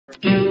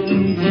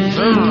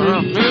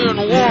million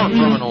war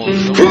criminals,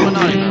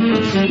 Illuminati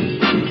members.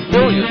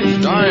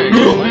 Billions dying in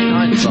plain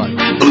hindsight.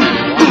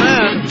 Oh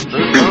man, this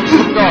comes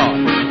from God.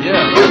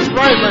 Yeah, that's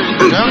right,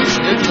 ladies and gents.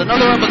 It's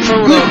another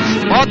episode of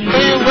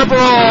Motley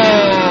Liberal.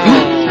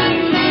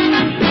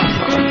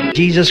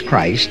 Jesus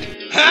Christ.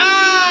 Ha!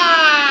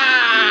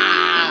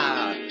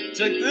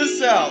 Check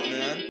this out,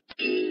 man.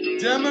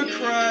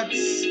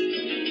 Democrats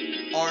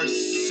are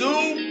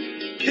so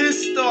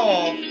pissed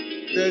off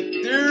that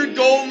their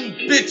golden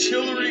bitch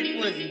Hillary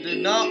Clinton did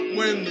not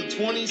win the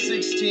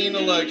 2016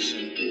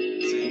 election.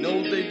 So you know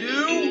what they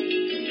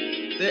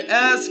do? They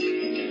ask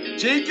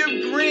Jacob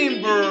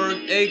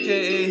Greenberg,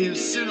 aka his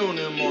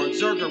pseudonym Mark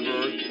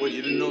Zuckerberg. What,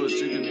 you didn't know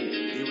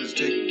he was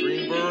Jacob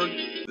Greenberg?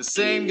 The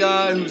same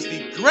guy who's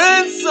the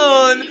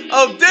grandson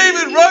of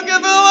David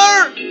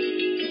Rockefeller?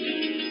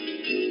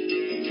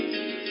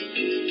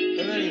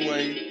 And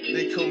anyway,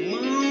 they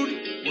collude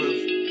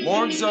with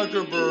Mark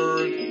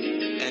Zuckerberg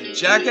and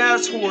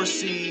Jackass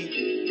Horsey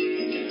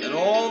and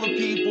all the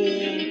people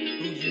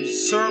who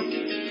usurp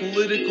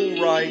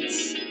political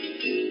rights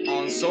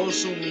on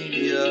social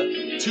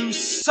media to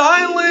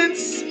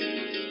silence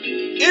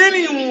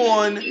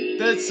anyone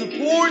that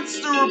supports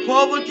the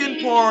Republican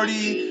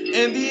Party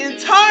and the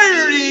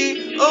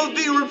entirety of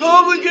the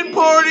Republican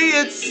Party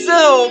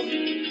itself,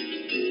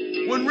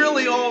 when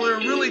really all they're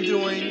really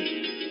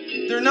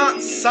doing, they're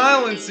not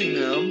silencing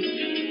them,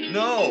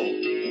 no.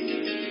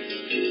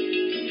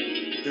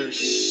 They're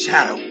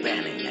shadow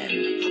banning them.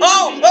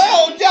 Oh,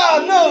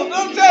 God, no,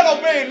 don't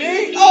shadow ban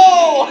me.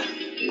 Oh!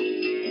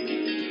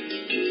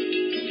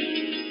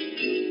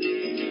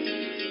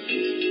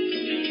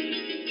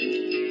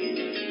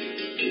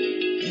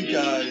 You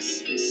guys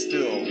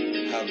still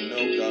have no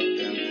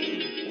goddamn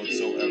clue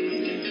whatsoever, do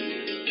you?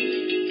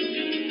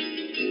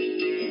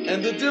 And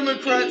the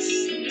Democrats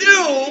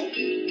still,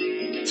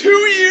 2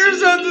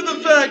 years after the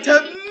fact,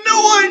 have no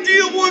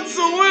idea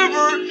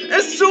whatsoever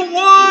as to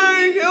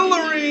why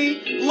Hillary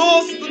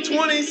lost the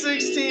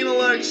 2016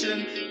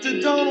 election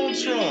to Donald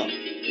Trump.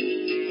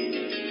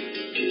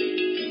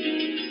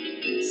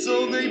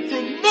 So they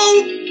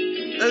promote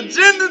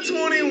Agenda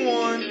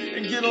 21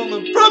 and get on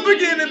the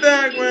propaganda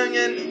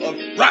bandwagon of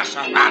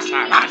Russia,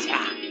 Russia, Russia.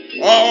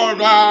 You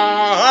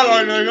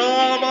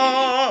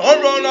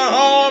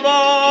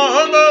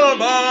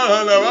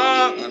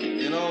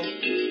know,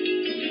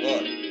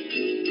 look.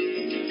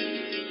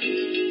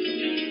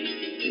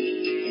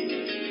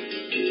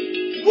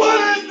 What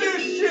is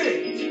this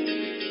shit?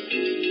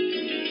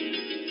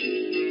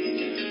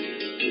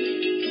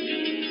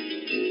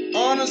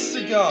 Honest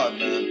to God,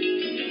 man.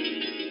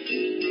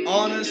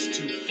 Honest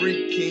to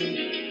freaking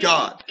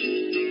God.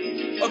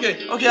 Okay,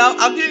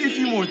 I'll give you a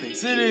few more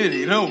things.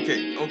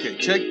 Okay,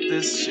 check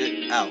this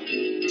shit out.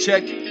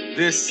 Check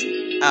this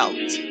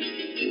out.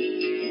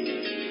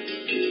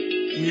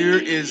 Here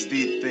is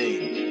the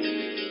thing.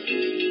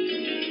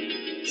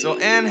 So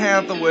Anne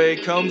Hathaway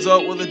comes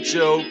up with a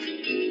joke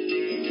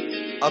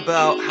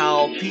about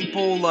how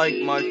people like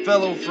my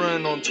fellow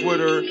friend on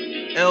Twitter,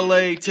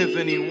 LA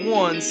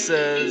Tiffany1,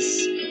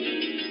 says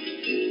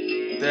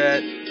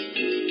that,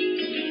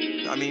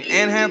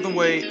 Anne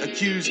Hathaway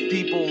accused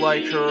people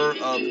like her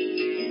of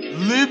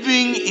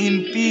living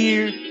in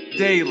fear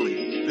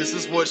daily. This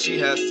is what she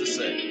has to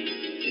say.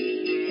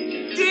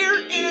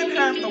 Dear Anne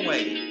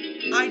Hathaway,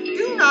 I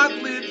do not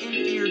live in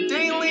fear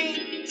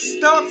daily.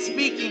 Stop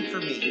speaking for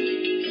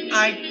me.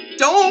 I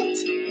don't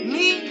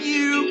need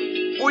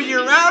you or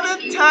your out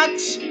of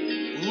touch,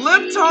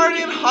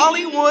 lip-tarded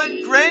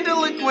Hollywood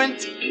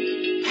grandiloquent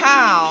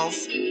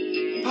pals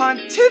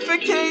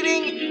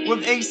pontificating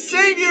with a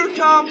savior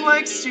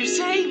complex to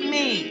save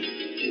me.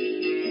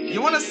 You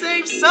want to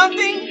save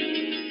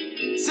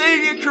something?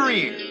 Save your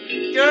career.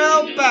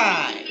 Girl,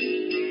 bye.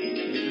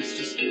 It's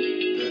just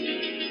that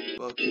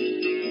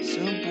fucking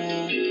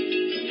simple.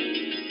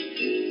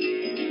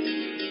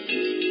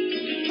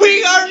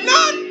 We are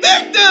not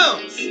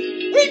victims!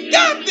 We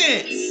got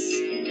this!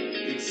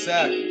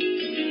 Exactly.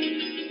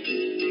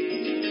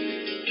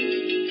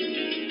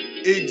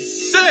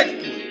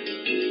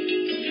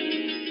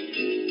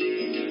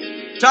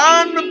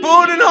 Time to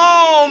put it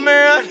home,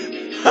 man.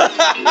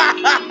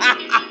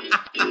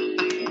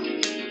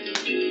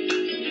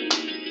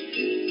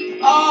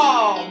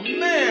 Oh,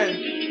 man.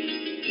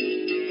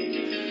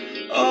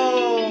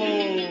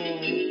 Oh,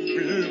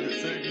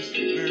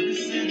 every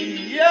city,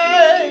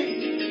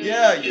 yay!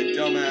 Yeah, you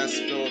dumbass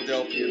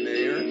Philadelphia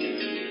mayor.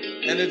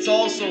 And it's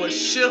also a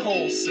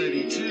shithole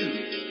city,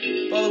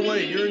 too. By the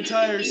way, your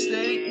entire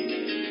state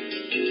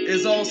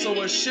is also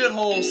a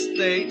shithole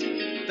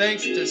state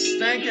thanks to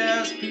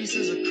stank-ass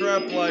pieces of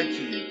crap like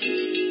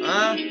you.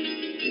 Huh?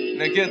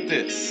 Now get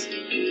this.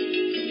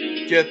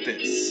 Get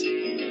this.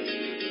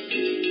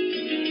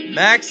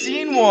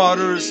 Maxine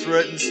Waters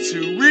threatens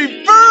to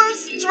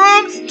reverse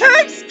Trump's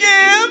tax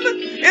scam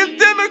if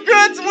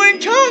Democrats win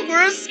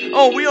Congress.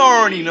 Oh, we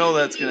already know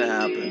that's gonna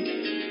happen.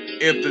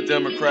 If the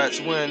Democrats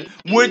win,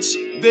 which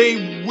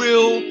they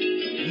will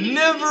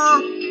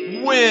never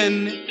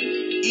win,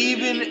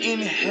 even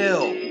in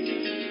hell.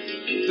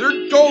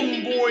 their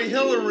golden boy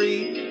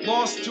Hillary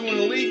lost to an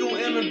illegal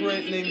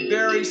immigrant named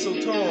Barry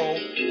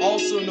Soetoro,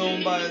 also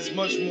known by his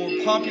much more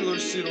popular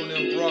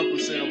pseudonym Barack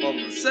Hussein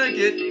Obama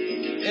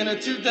II, in a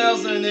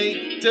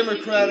 2008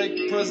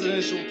 Democratic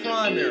presidential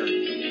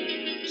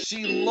primary.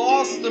 She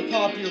lost the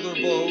popular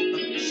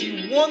vote.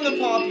 She won the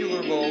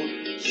popular vote.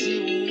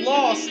 She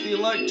lost the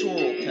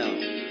electoral count.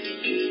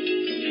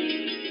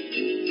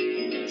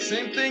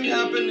 Same thing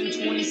happened in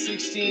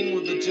 2016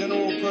 with the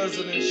general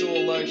presidential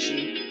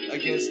election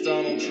against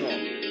Donald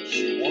Trump.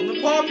 She won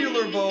the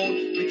popular vote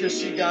because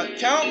she got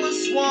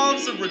countless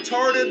swabs of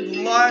retarded,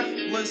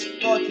 lifeless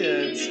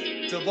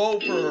fuckheads to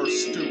vote for her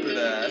stupid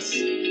ass.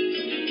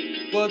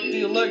 But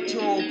the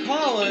Electoral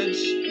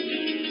College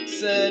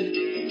said,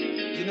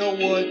 you know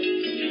what?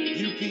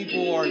 You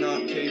people are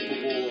not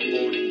capable of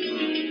voting for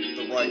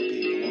the right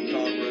people in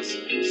Congress,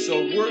 so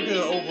we're going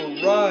to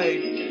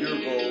override your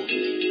vote,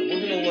 and we're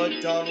going to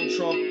elect Donald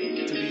Trump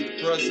to be the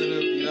President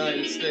of the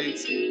United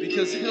States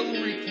because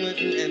Hillary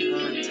Clinton and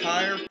her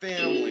entire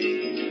family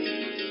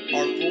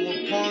are full of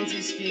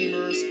Ponzi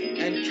schemers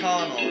and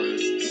con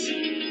artists.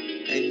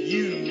 And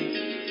you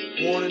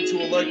wanted to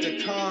elect a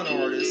con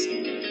artist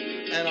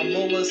and a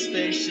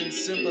molestation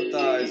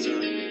sympathizer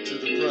to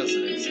the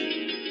presidency.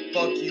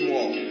 Fuck you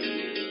all.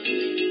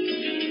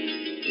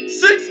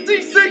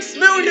 66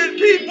 million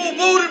people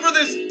voted for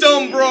this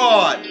dumb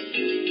broad!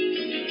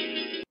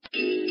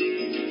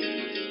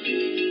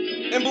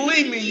 And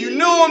believe me, you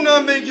know I'm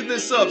not making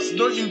this up, so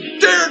don't you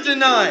dare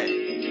deny it!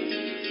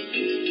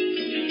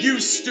 You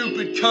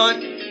stupid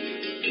cunt!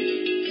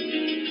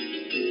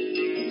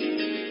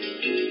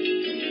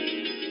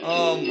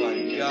 Oh my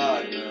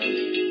god, man.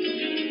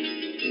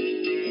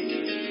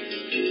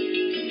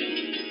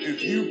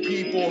 If you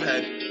people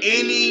had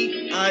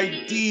any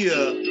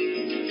idea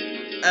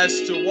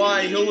as to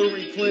why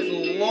Hillary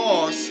Clinton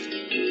lost,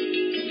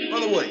 by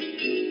the way,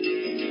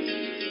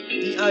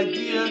 the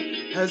idea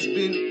has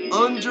been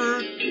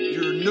under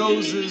your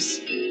noses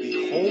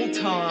the whole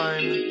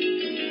time,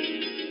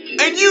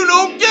 and you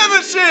don't give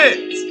a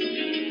shit!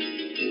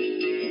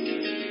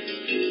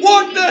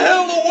 Walk the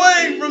hell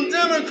away from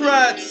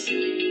Democrats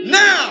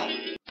now!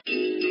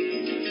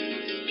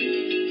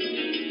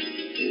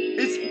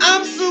 It's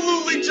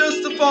absolutely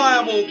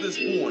justifiable at this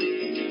point.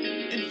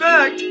 In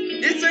fact,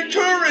 it's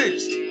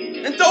encouraged.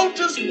 And don't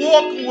just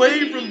walk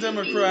away from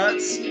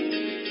Democrats.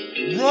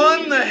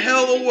 Run the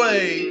hell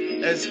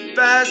away as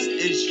fast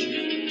as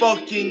you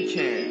fucking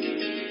can.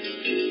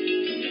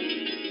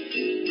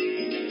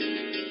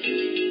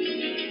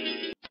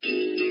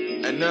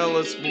 And now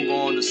let's move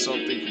on to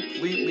something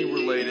completely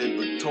related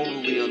but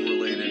totally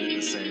unrelated at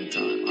the same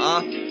time,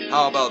 huh?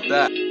 How about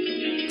that?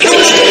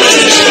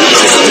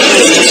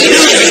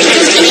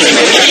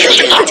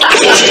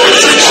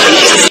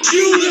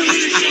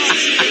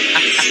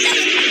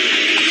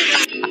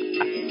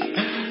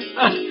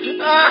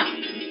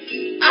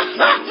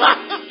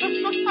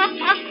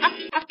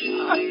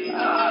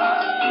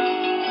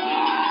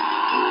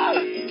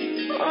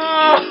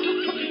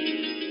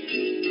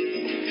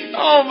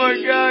 Oh my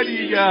god,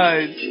 you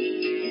guys.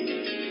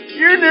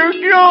 You're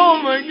new.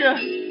 Oh my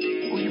god.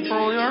 Well, you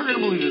probably are going to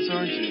believe this,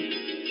 aren't you?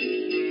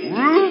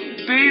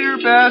 Ruth Bader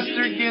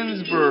Bastard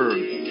Ginsburg,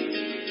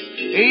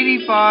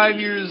 85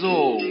 years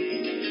old,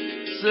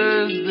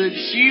 says that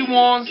she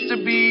wants to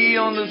be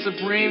on the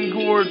Supreme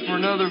Court for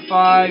another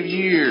 5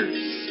 years.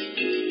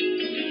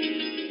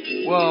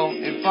 Well,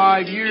 in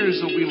 5 years,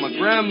 it'll be my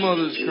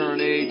grandmother's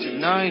current age of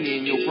 90,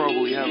 and you'll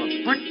probably have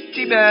a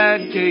pretty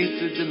bad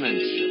case of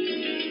dementia.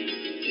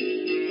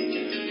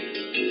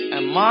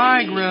 And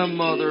my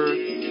grandmother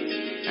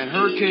and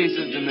her case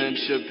of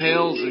dementia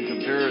pales in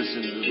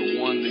comparison to the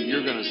one that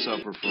you're going to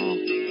suffer from.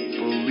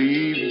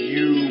 Believe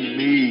you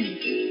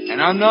me.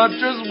 And I'm not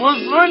just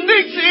whistling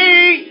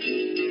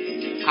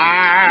Dixie.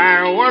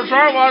 I wish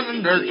I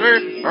wasn't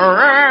Dixie.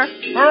 Hooray,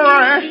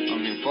 hooray. I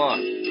mean, fuck.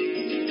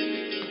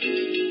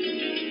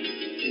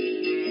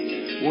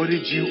 What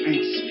did you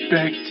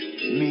expect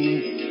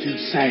me to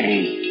say?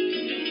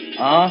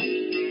 Huh?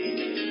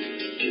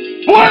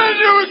 What did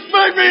you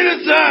expect me to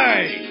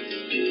say?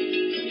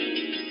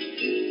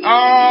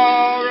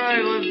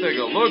 Alright, let's take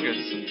a look at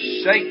some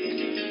shit.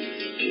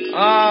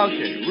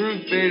 Okay,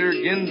 Ruth Bader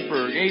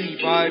Ginsburg,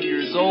 85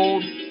 years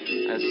old,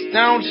 a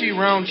stounchy,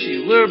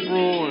 raunchy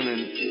liberal, and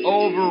an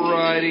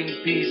overriding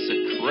piece of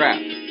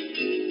crap.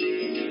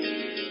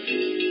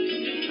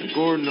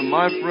 According to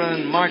my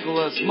friend Michael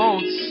S.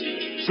 Motes,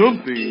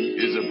 something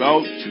is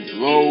about to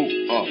blow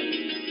up.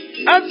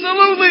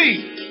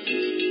 Absolutely!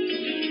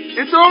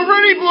 It's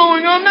already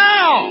blowing up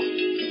now!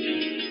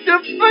 The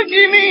fuck do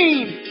you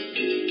mean?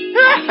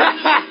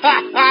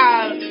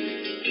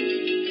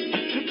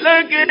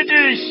 Look at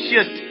this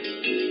shit!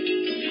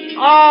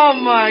 Oh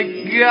my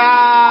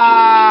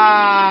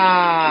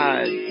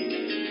god!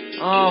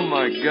 Oh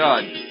my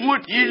god.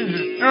 What is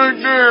this?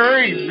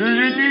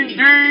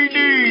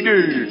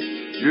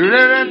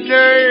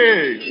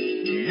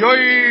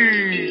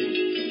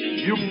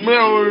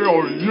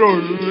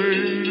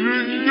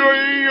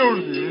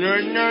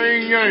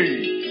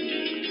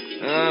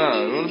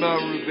 What about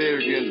Ruth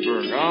Bader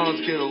Ginsburg?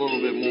 Let's get a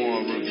little bit more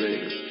on Ruth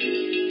Bader.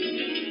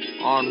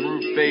 On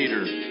Ruth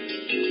Bader.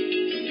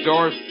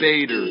 Darth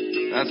Bader.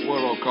 That's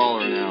what I'll call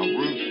her now.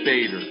 Ruth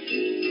Bader.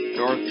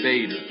 Darth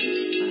Bader.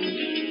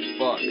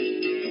 Fuck.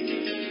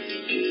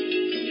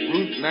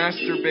 Ruth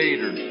Master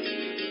Bader.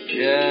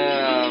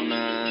 Yeah,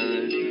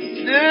 man.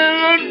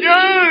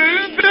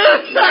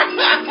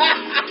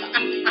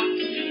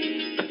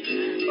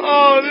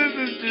 Oh, this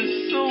is just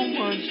so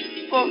much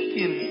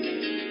fucking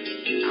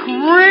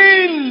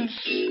cringe.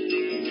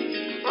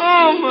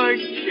 Oh my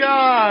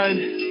god.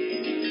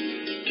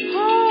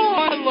 Oh,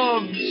 I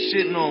love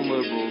shitting on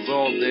liberals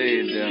all day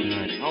and damn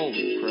night.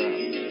 Holy crap.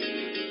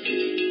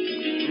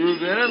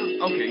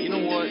 Okay, you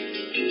know what?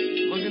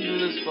 Looking through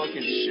this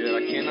fucking shit,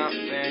 I cannot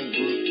find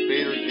Ruth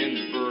Bader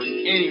Ginsburg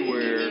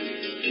anywhere.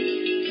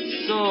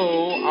 So,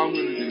 I'm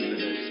gonna do the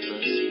next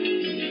best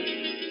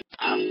thing.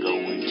 I'm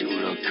going to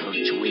look her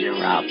Twitter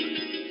up.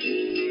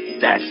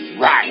 That's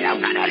right,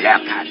 I'm gonna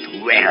look her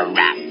Twitter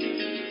up.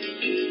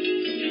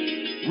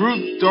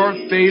 Ruth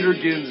Darth Bader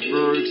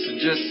Ginsburg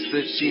suggests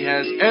that she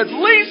has at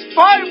least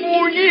 5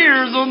 more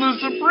years on the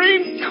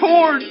Supreme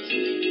Court.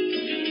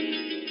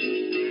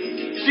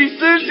 She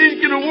says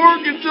she's gonna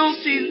work until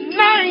she's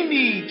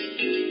 90.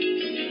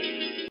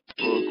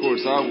 Well, of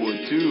course I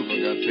would too if I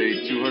got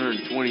paid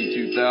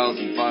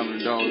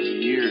 $222,500 a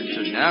year and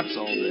took naps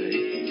all day.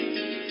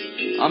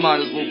 I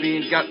might as well be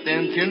in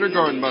goddamn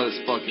kindergarten by this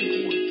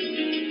fucking point.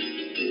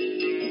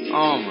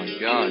 Oh my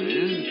god, it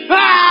is.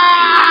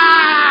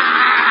 Ah!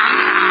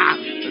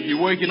 Have you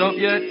waken up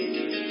yet?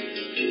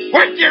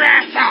 Wake your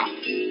ass up!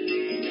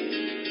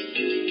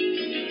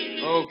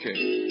 Okay.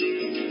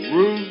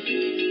 Ruth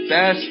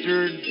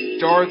Bastard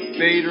Darth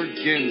Bader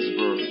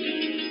Ginsburg.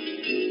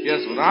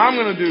 Guess what I'm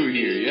gonna do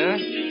here, yeah?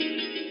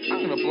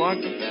 I'm gonna block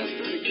the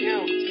bastard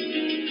account.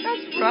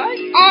 That's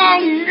right.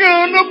 I'm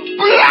gonna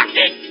block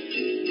it!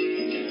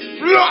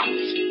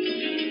 Blocked!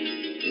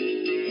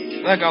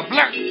 Like a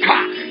black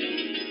cock.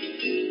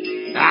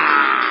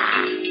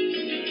 Ah!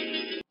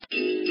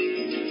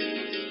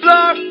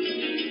 Blocked!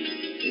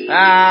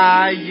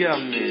 Ah, yeah,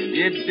 man.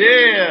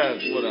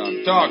 That's what I'm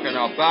talking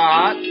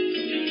about.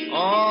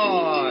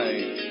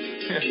 Alright.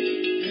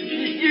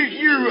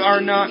 You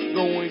are not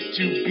going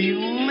to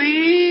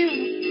believe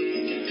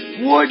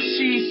what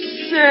she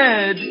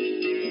said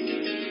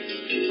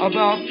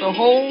about the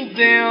whole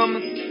damn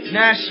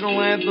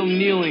national anthem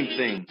kneeling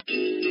thing.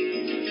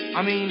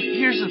 I mean,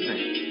 here's the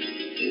thing.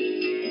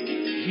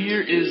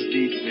 Here is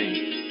the thing.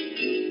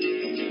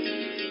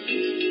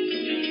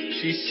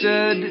 She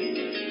said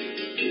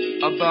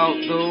about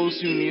those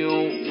who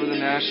kneel for the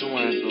national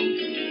anthem.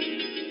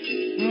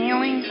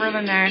 Kneeling for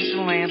the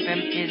national anthem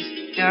is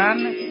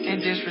dumb and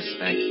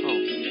disrespectful.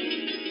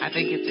 I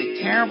think it's a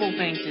terrible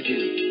thing to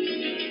do.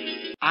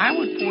 I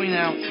would point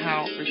out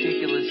how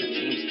ridiculous it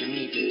seems to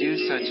me to do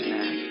such an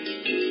act.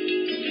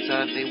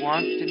 So if they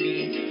want to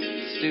be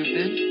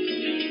stupid,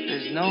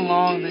 there's no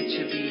law that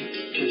should be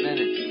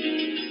prevented.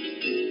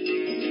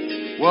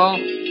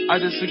 Well, I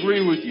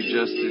disagree with you,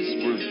 Justice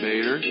Ruth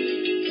Bader.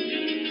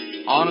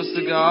 Honest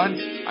to God,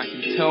 I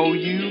can tell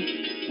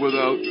you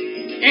without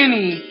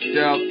any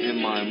doubt in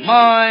my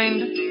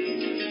mind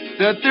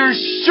that there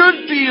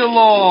should be a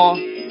law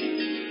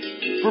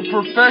for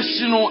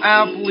professional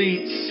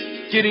athletes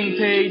getting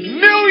paid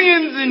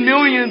millions and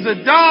millions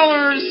of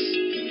dollars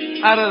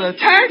out of the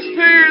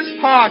taxpayers'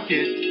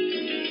 pocket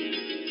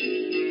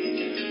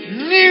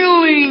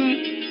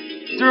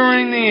kneeling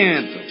during the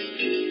anthem.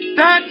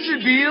 That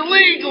should be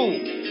illegal.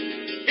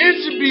 It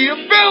should be a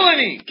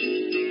felony.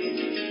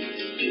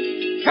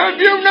 Have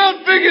you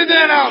not figured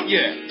that out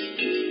yet?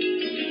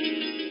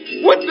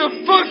 What the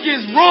fuck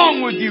is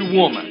wrong with you,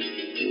 woman?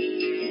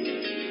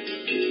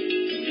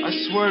 I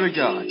swear to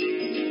God,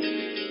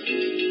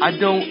 I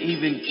don't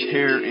even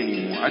care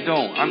anymore. I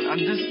don't. I'm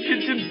just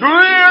getting.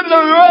 I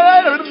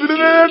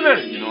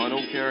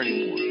don't care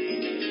anymore.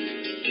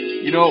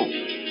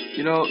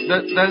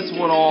 That's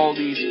what all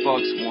these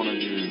fucks want to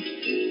do.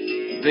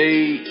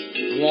 They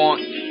want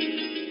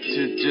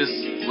to just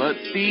let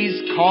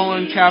these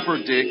Colin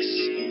Kaepernicks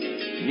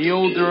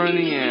kneel during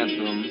the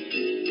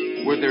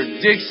anthem with their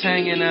dicks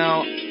hanging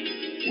out,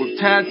 with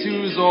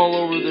tattoos all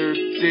over their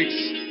dicks,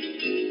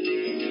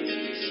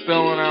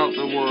 spelling out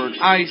the word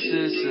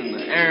ISIS in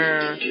the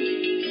air,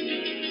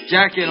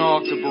 jacking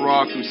off to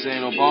Barack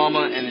Hussein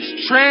Obama and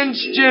his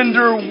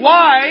transgender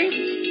wife.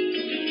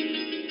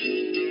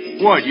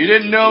 What, you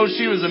didn't know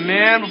she was a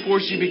man before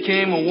she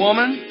became a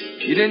woman?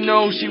 You didn't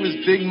know she was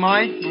Big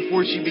Mike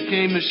before she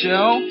became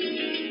Michelle?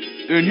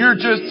 Then you're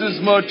just as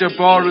much a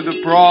part of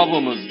the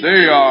problem as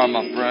they are,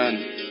 my friend.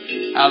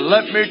 And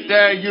let me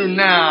tell you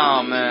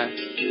now, man,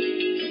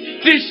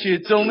 this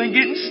shit's only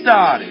getting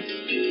started.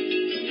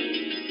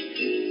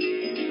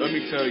 Let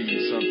me tell you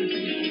something,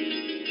 people.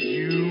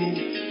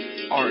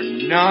 You are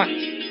not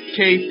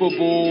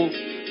capable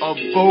of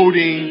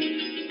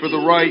voting for the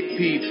right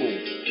people.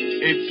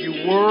 If you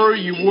were,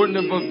 you wouldn't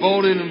have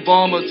voted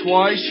Obama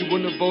twice. You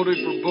wouldn't have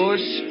voted for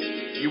Bush.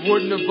 You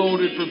wouldn't have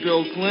voted for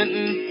Bill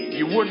Clinton.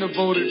 You wouldn't have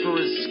voted for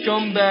his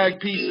scumbag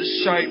piece of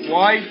shite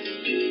wife.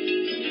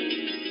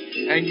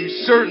 And you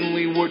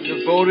certainly wouldn't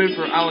have voted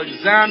for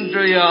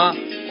Alexandria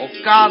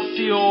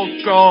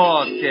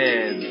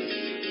Ocasio-Cortez,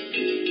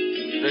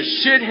 the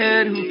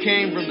shithead who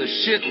came from the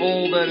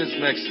shithole that is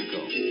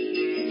Mexico.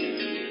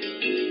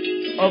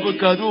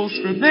 Avocados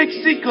from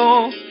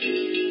Mexico.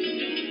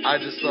 I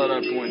just thought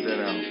I'd point that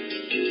out.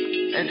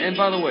 And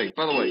by the way,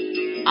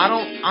 I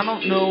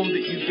don't know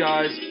that you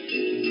guys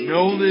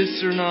know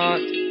this or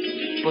not,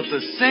 but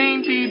the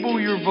same people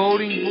you're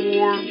voting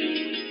for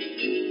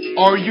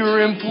are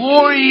your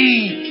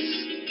employees.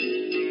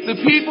 The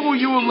people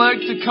you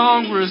elect to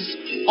Congress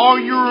are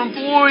your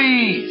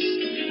employees.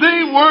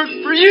 They work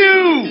for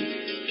you.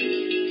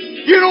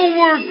 You don't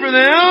work for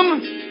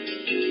them.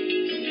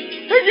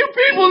 Have you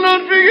people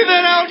not figured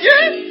that out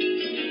yet?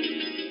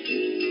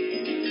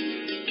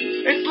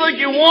 It's like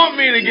you want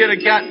me to get a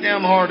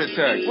goddamn heart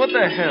attack. What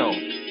the hell?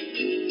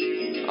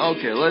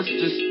 Okay, let's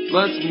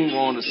move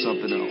on to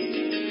something else.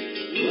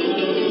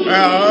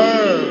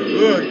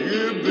 Look,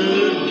 you've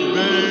been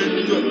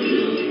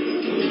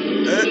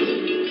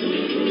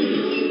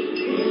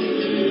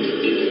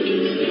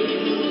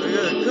I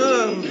gotta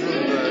come from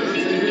somebody.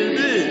 Let's see who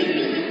it is.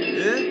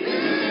 Yeah?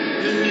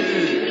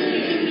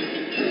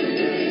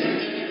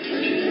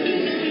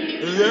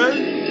 Is that?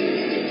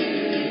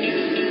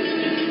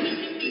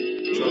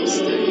 Trump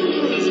staying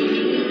president.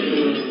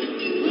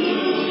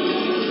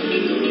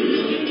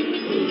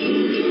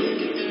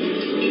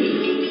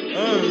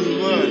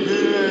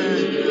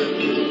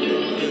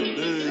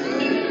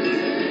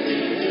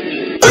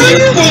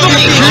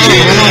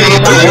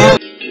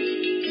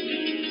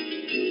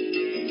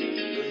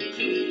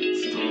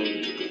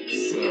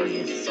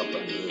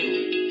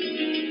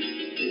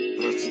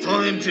 It's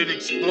time to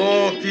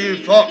explore a few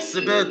facts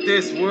about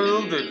this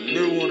world that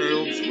no one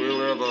else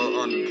will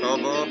ever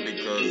uncover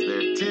because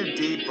they're too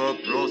deep up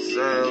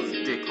Rossell's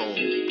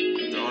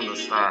dickhole to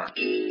understand.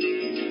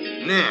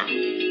 Now,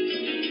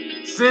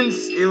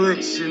 since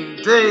election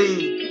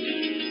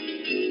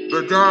day,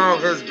 the Dow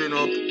has been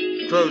up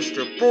close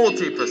to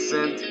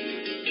 40%,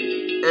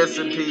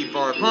 S&P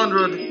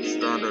 500,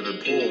 Standard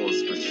 &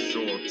 Poor's for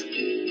short,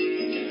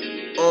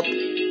 up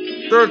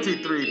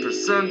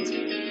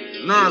 33%,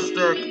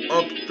 Nasdaq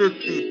up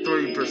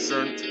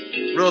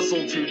 53%,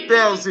 Russell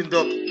 2000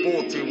 up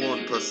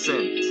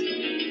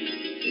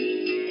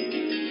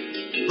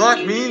 41%.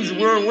 That means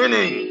we're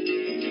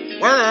winning.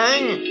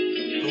 Winning?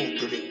 Not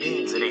that it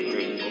means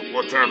anything, but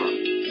whatever.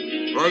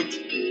 Right?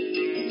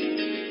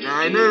 Now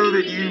I know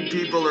that you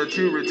people are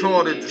too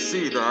retarded to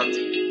see that,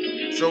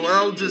 so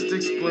I'll just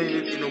explain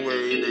it in a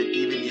way that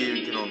even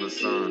you can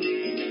understand.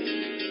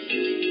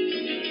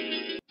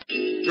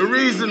 The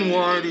reason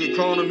why the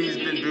economy's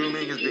been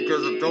booming is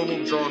because of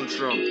Donald John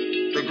Trump,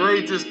 the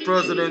greatest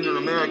president in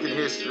American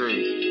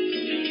history.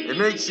 It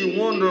makes you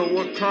wonder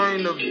what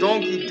kind of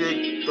donkey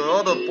dick the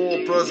other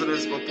 4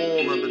 presidents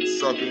before him have been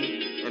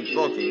sucking and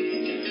fucking.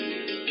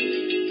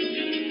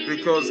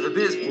 Because at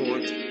this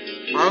point,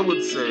 I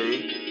would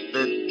say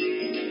that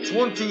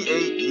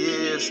 28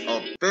 years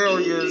of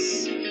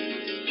failures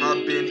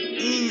have been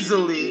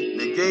easily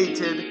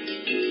negated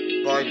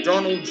by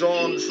Donald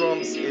John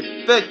Trump's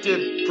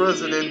effective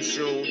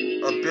presidential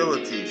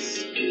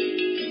abilities,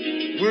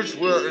 which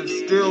were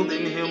instilled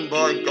in him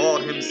by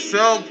God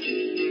himself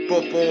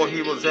before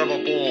he was ever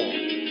born.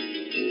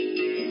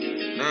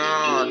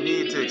 Now, I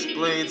need to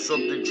explain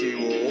something to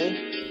you all.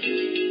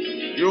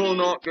 You're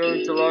not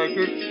going to like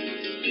it.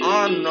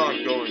 I'm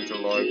not going to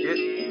like it.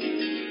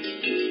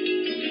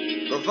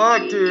 The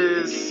fact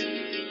is,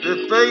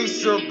 the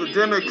face of the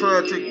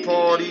Democratic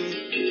Party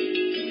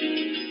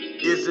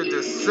is a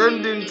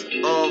descendant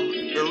of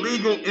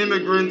illegal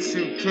immigrants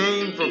who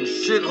came from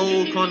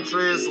shithole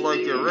countries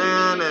like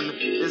Iran and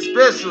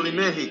especially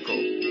Mexico.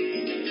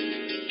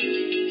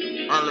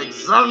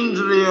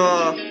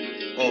 Alexandria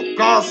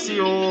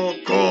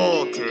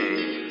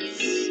Ocasio-Cortez.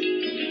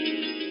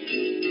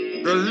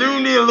 The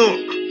loony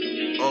look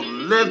of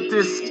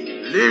leftist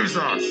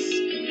losers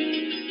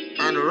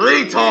and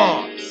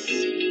retards.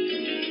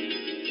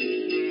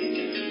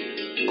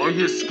 Are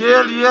you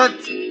scared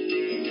yet?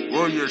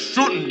 Well, you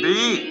shouldn't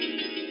be.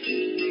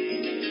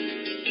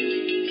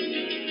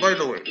 By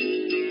the way,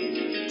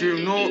 do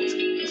not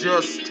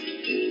just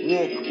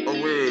walk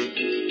away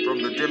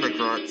from the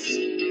Democrats.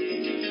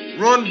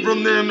 Run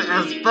from them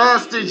as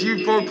fast as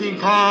you fucking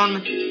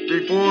can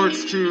before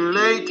it's too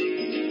late,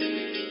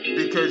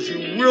 because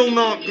you will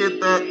not get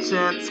that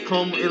chance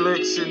come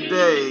election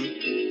day,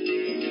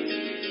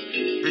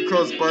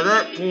 because by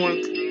that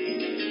point,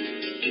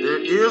 there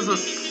is a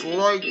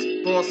slight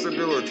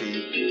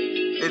possibility.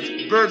 It's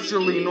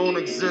virtually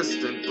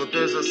non-existent, but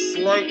there's a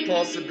slight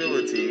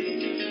possibility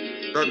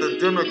that the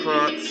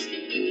Democrats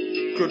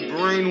could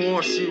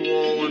brainwash you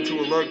all into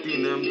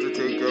electing them to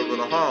take over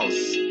the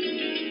House.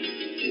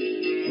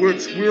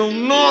 Which will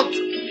not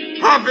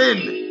happen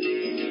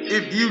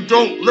if you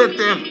don't let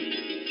them.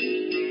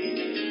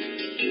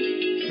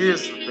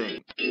 Here's the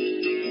thing.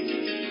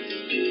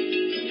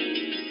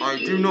 I I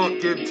do not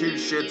give two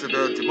shits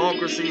about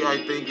democracy. I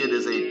think it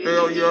is a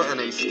failure and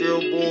a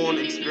stillborn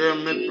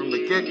experiment from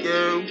the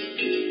get-go.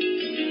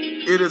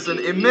 It is an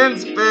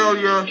immense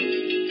failure.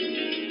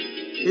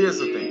 Here's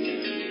the thing.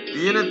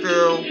 The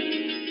NFL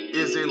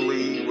is in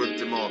league with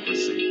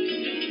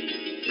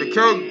democracy. The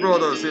Koch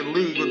brothers in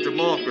league with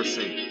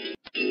democracy.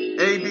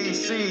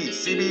 ABC,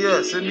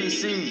 CBS,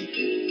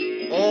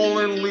 NBC, all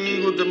in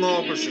league with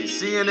democracy.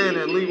 CNN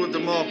in league with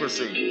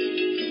democracy.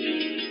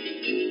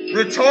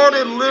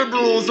 Retarded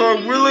liberals are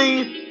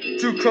willing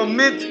to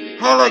commit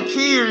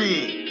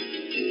harakiri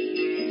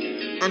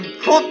and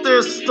cut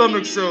their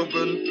stomachs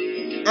open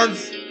and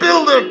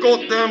spill their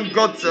goddamn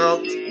guts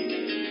out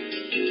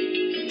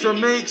to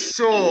make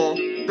sure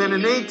that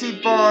an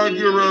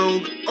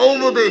 85-year-old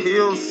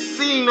over-the-hill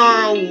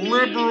senile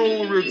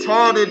liberal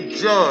retarded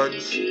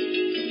judge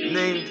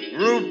named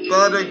Ruth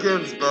Bader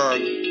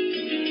Ginsburg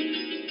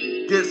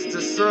gets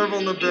to serve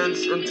on the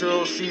bench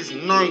until she's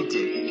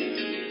 90.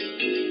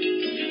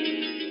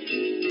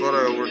 But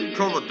I already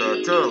covered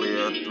that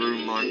earlier through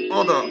my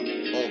other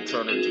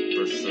alternative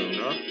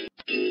persona,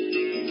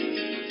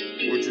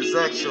 which is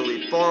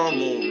actually far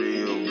more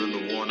real than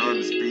the one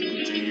I'm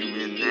speaking to you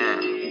in now.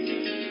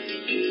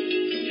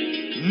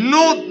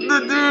 Not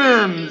the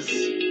Dems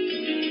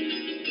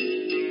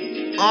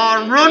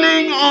are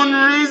running on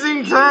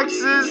raising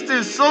taxes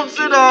to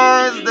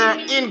subsidize their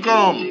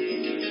income.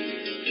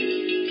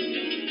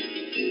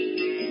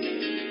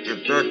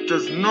 If that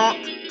does not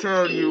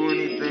tell you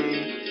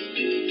anything,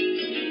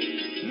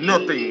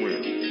 nothing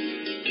will.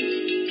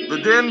 The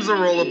Dems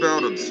are all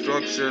about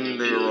obstruction.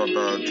 They are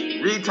about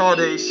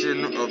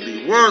retardation of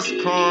the worst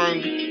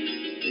kind,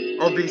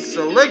 of the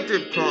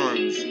selective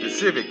kind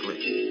specifically.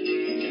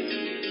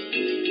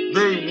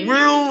 They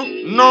will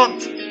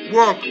not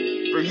work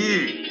for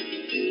you.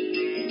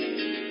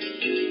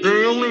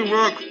 They only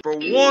work for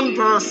one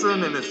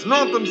person, and it's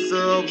not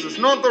themselves, it's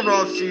not the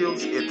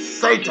Rothschilds, it's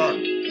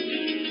Satan.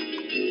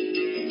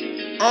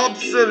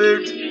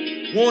 Absolute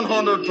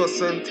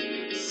 100%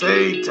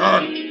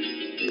 Satan.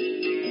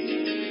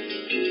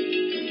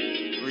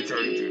 Let me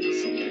tell you people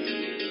something.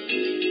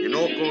 You're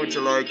not going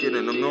to like it,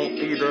 and I'm not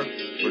either,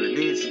 but it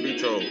needs to be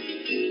told.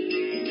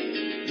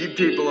 You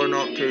people are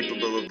not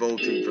capable of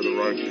voting for the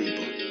right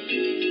people.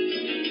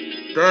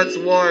 That's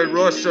why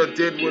Russia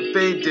did what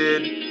they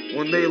did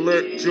when they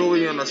let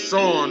Julian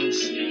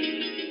Assange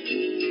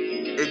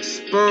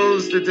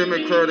expose the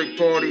Democratic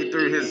Party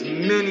through his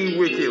many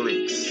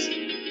WikiLeaks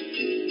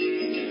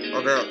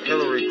about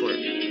Hillary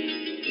Clinton.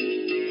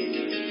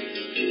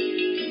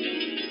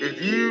 If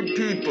you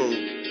people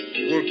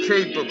were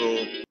capable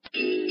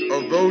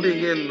of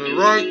voting in the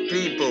right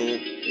people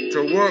to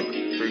work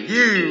for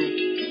you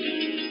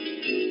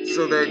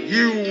so that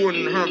you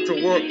wouldn't have to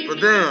work for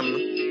them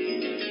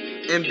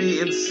and be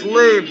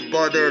enslaved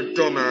by their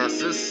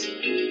dumbasses,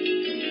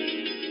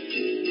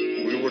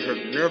 we would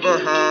have never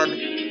had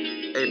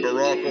a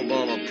Barack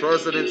Obama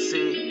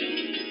presidency.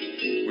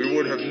 We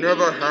would have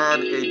never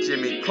had a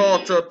Jimmy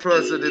Carter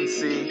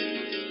presidency.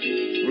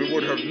 We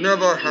would have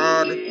never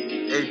had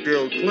a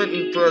Bill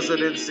Clinton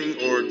presidency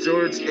or a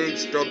George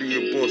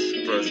H.W. Bush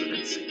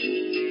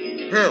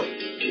presidency. Hell,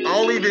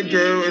 I'll even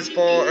go as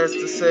far as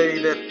to say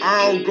that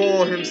Al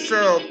Gore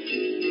himself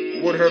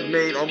would have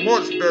made a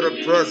much better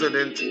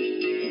president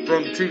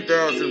from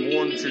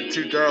 2001 to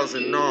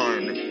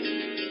 2009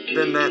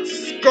 than that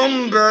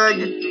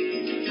scumbag,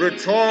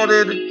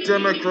 retarded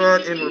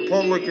Democrat in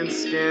Republican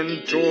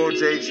skin,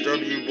 George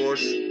H.W.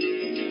 Bush,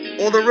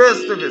 or the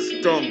rest of his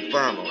dumb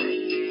family.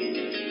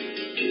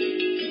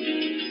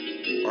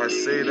 I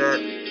say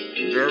that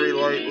very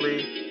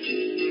lightly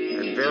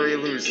and very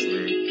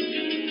loosely,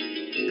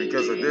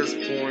 because at this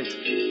point,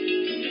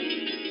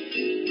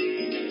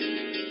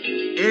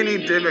 any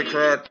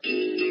Democrat,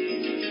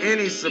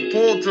 any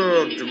supporter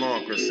of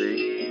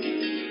democracy,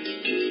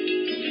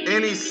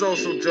 any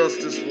social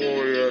justice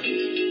warrior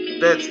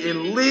that's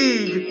in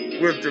league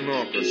with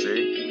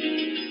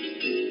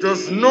democracy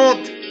does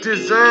not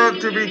deserve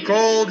to be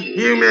called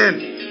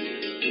human.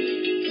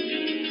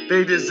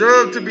 They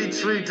deserve to be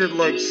treated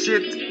like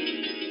shit.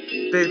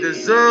 They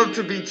deserve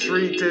to be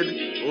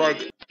treated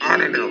like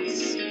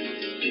animals.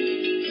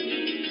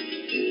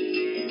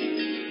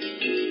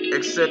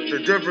 Except the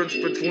difference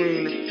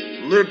between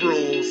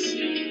liberals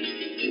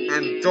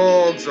and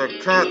dogs or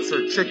cats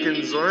or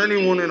chickens or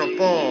anyone in a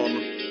farm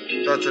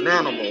that's an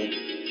animal,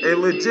 a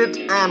legit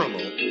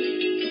animal,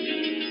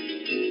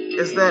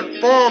 is that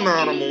farm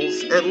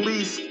animals at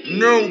least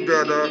know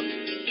better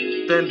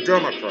than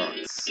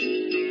Democrats,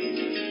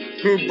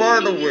 who, by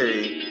the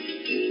way,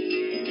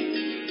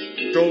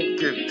 don't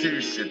give two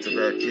shits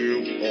about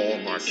you or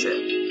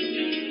myself.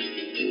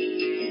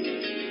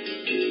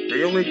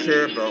 They only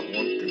care about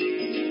one thing.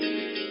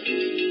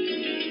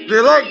 They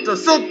like to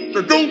suck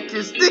the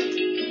donkey stick,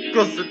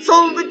 cause it's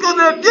all they're good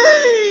at.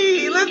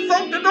 Yay! Let's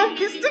suck the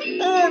donkey stick,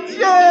 boys!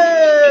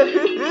 Yeah!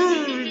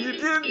 You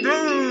can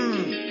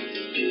do!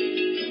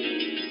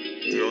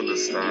 Do you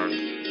understand?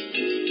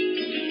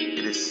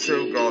 It is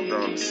so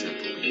goddamn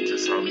simple, you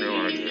just have no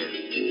idea.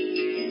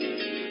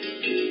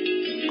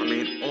 And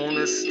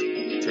promised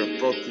to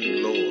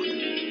fucking Lord.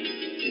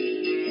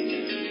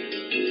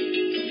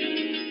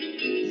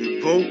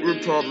 You vote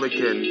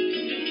Republican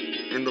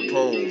in the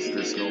polls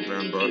this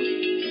November,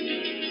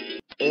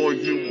 or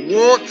you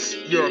watch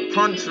your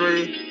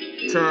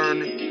country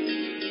turn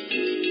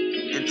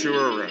into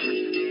Iraq.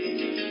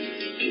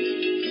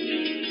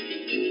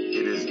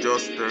 It is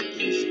just that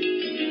easy.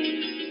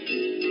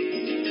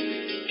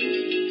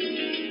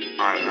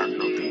 I have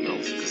nothing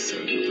else to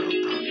say about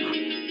that.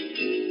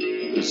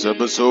 This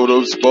episode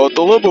of Spot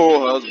the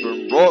Liberal has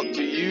been brought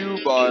to you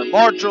by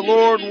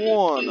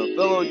MarcherLord1, a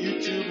fellow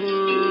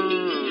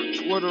YouTuber,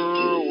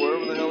 Twitter,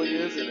 wherever the hell he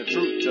is, and a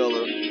truth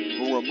teller,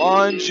 who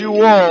reminds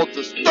you all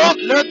to stop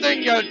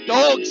letting your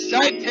dog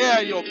sit here,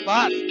 you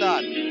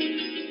bastard!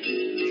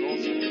 It's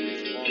also been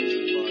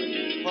sponsored by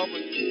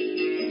Public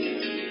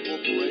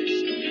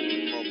Corporation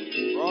for Public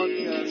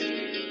Broadcasting,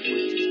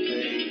 which is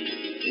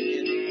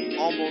paid in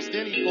almost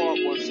any part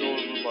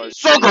whatsoever by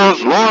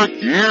suckers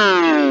like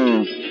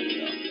you!